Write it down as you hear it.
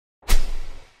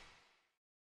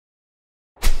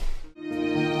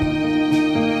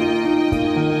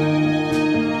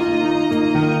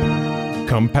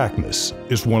Compactness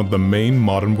is one of the main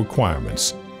modern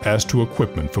requirements as to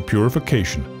equipment for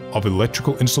purification of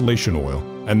electrical installation oil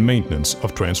and maintenance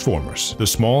of transformers. The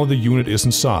smaller the unit is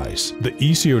in size, the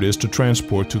easier it is to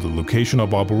transport to the location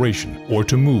of operation or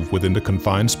to move within the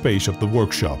confined space of the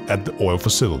workshop at the oil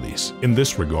facilities. In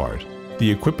this regard, the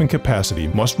equipment capacity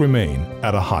must remain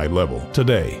at a high level.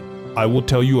 Today, I will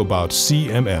tell you about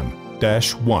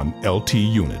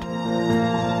CMM-1LT unit.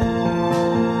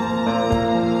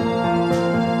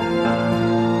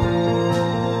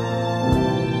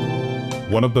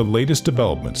 One of the latest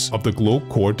developments of the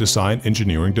GlobeCore Design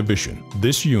Engineering Division.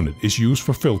 This unit is used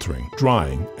for filtering,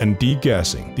 drying, and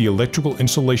degassing the electrical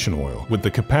insulation oil with the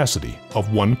capacity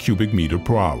of 1 cubic meter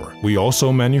per hour. We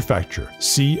also manufacture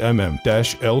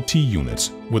CMM-LT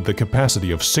units with the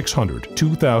capacity of 600,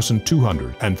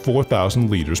 2,200, and 4,000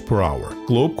 liters per hour.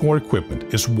 GlobeCore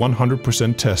equipment is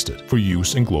 100% tested for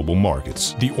use in global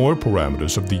markets. The oil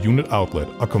parameters of the unit outlet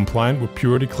are compliant with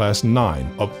Purity Class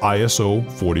 9 of ISO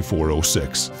 4406.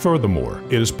 Furthermore,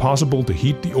 it is possible to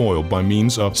heat the oil by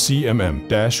means of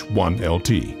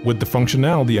CMM-1LT. With the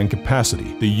functionality and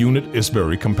capacity, the unit is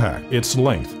very compact. Its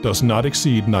length does not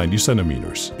exceed 90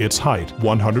 centimeters, its height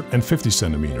 150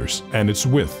 centimeters, and its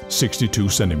width 62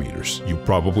 centimeters. You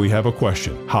probably have a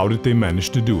question: how did they manage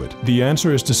to do it? The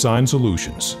answer is design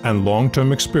solutions and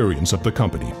long-term experience of the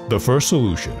company. The first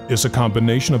solution is a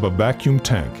combination of a vacuum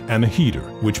tank and a heater,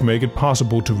 which make it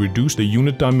possible to reduce the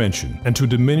unit dimension and to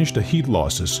diminish the heat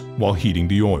losses while heating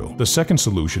the oil. The second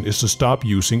solution is to stop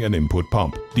using an input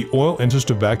pump. The oil enters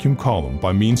the vacuum column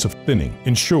by means of thinning,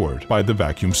 ensured by the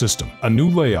vacuum system. A new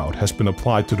layout has been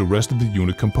applied to the rest of the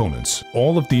unit components.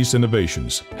 All of these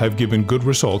innovations have given good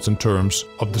results in terms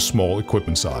of the small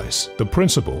equipment size. The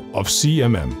principle of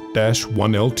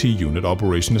CMM-1LT unit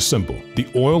operation is simple. The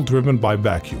oil driven by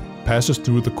vacuum passes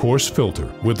through the coarse filter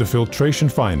with the filtration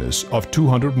fineness of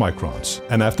 200 microns,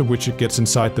 and after which it gets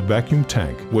inside the vacuum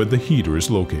tank where the heater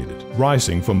is located.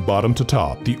 Rising from bottom to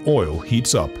top, the oil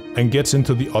heats up and gets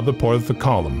into the other part of the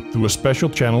column through a special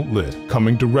channel lid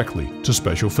coming directly to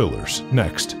special fillers.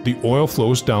 Next, the oil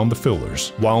flows down the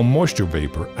fillers, while moisture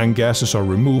vapor and gases are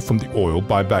removed from the oil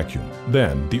by vacuum.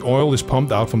 Then, the oil is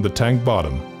pumped out from the tank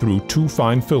bottom through 2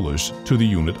 fine fillers to the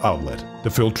unit outlet. The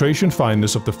filtration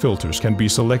fineness of the filters can be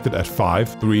selected at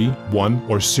 5, 3, 1,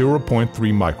 or 0.3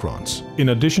 microns. In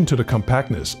addition to the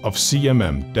compactness of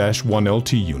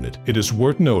CMM-1LT unit, it is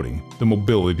worth noting the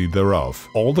mobility thereof.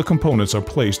 All the components are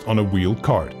placed on a wheeled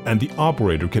cart, and the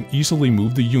operator can easily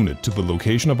move the unit to the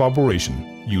location of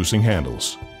operation using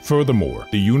handles. Furthermore,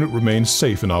 the unit remains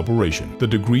safe in operation. The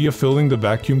degree of filling the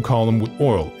vacuum column with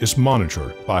oil is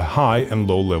monitored by high and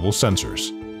low level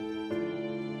sensors.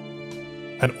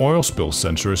 An oil spill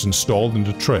sensor is installed in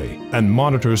the tray and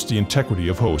monitors the integrity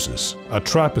of hoses. A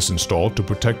trap is installed to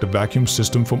protect the vacuum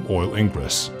system from oil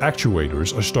ingress.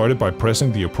 Actuators are started by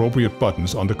pressing the appropriate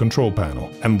buttons on the control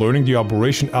panel, and learning the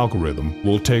operation algorithm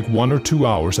will take 1 or 2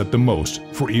 hours at the most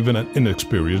for even an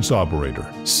inexperienced operator.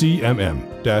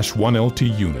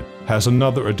 CMM-1LT unit has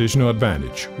another additional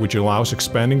advantage, which allows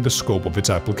expanding the scope of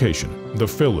its application. The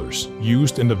fillers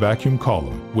used in the vacuum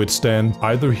column withstand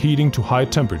either heating to high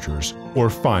temperatures or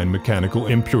fine mechanical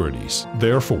impurities.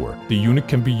 Therefore, the unit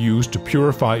can be used to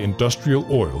purify industrial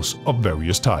oils of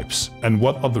various types. And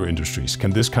what other industries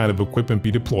can this kind of equipment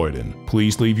be deployed in?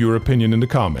 Please leave your opinion in the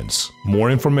comments.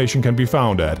 More information can be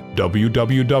found at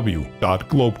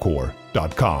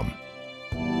www.globecore.com.